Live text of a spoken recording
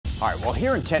All right, well,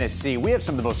 here in Tennessee, we have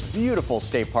some of the most beautiful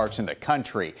state parks in the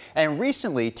country. And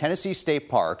recently, Tennessee State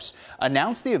Parks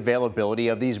announced the availability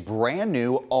of these brand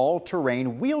new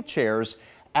all-terrain wheelchairs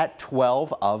at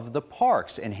 12 of the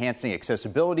parks, enhancing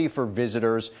accessibility for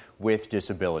visitors with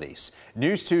disabilities.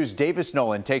 News 2's Davis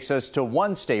Nolan takes us to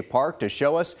one state park to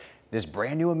show us this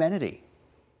brand new amenity.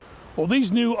 Well,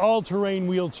 these new all-terrain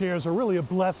wheelchairs are really a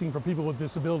blessing for people with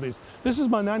disabilities. This is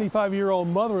my 95-year-old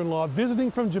mother-in-law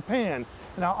visiting from Japan,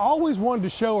 and I always wanted to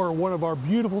show her one of our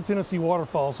beautiful Tennessee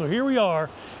waterfalls. So here we are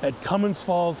at Cummins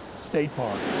Falls State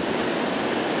Park.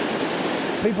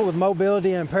 People with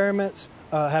mobility impairments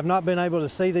have not been able to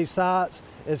see these sites.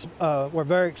 We're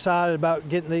very excited about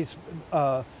getting these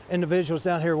individuals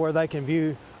down here where they can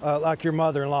view like your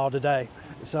mother-in-law today.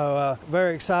 So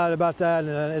very excited about that,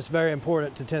 and it's very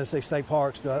important to Tennessee State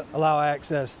Parks to allow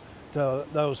access to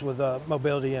those with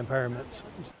mobility impairments.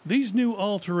 These new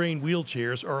all-terrain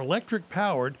wheelchairs are electric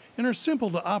powered and are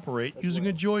simple to operate using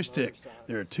a joystick.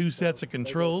 There are two sets of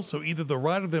controls, so either the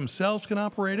rider themselves can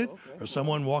operate it or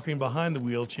someone walking behind the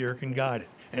wheelchair can guide it.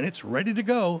 And it's ready to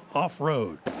go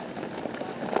off-road.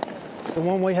 The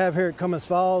one we have here at Cummins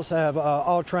Falls have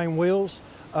all-terrain wheels.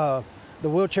 The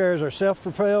wheelchairs are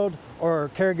self-propelled or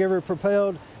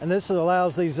caregiver-propelled, and this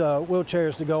allows these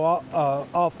wheelchairs to go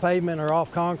off pavement or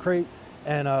off concrete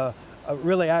and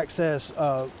really access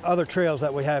other trails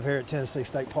that we have here at Tennessee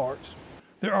State Parks.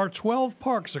 There are 12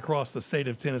 parks across the state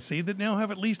of Tennessee that now have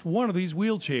at least one of these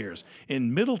wheelchairs.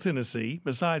 In Middle Tennessee,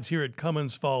 besides here at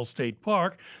Cummins Falls State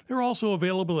Park, they're also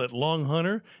available at Long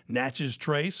Hunter, Natchez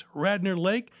Trace, Radnor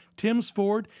Lake, Timms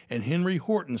Ford, and Henry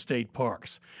Horton State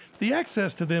Parks. The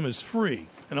access to them is free,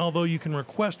 and although you can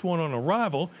request one on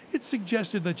arrival, it's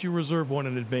suggested that you reserve one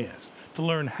in advance. To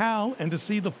learn how and to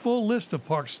see the full list of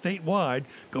parks statewide,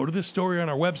 go to this story on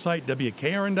our website,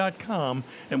 WKRN.com,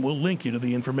 and we'll link you to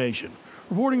the information.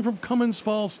 Reporting from Cummins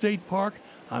Falls State Park,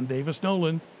 I'm Davis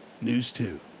Nolan, News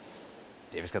 2.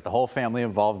 Davis got the whole family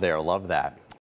involved there. Love that.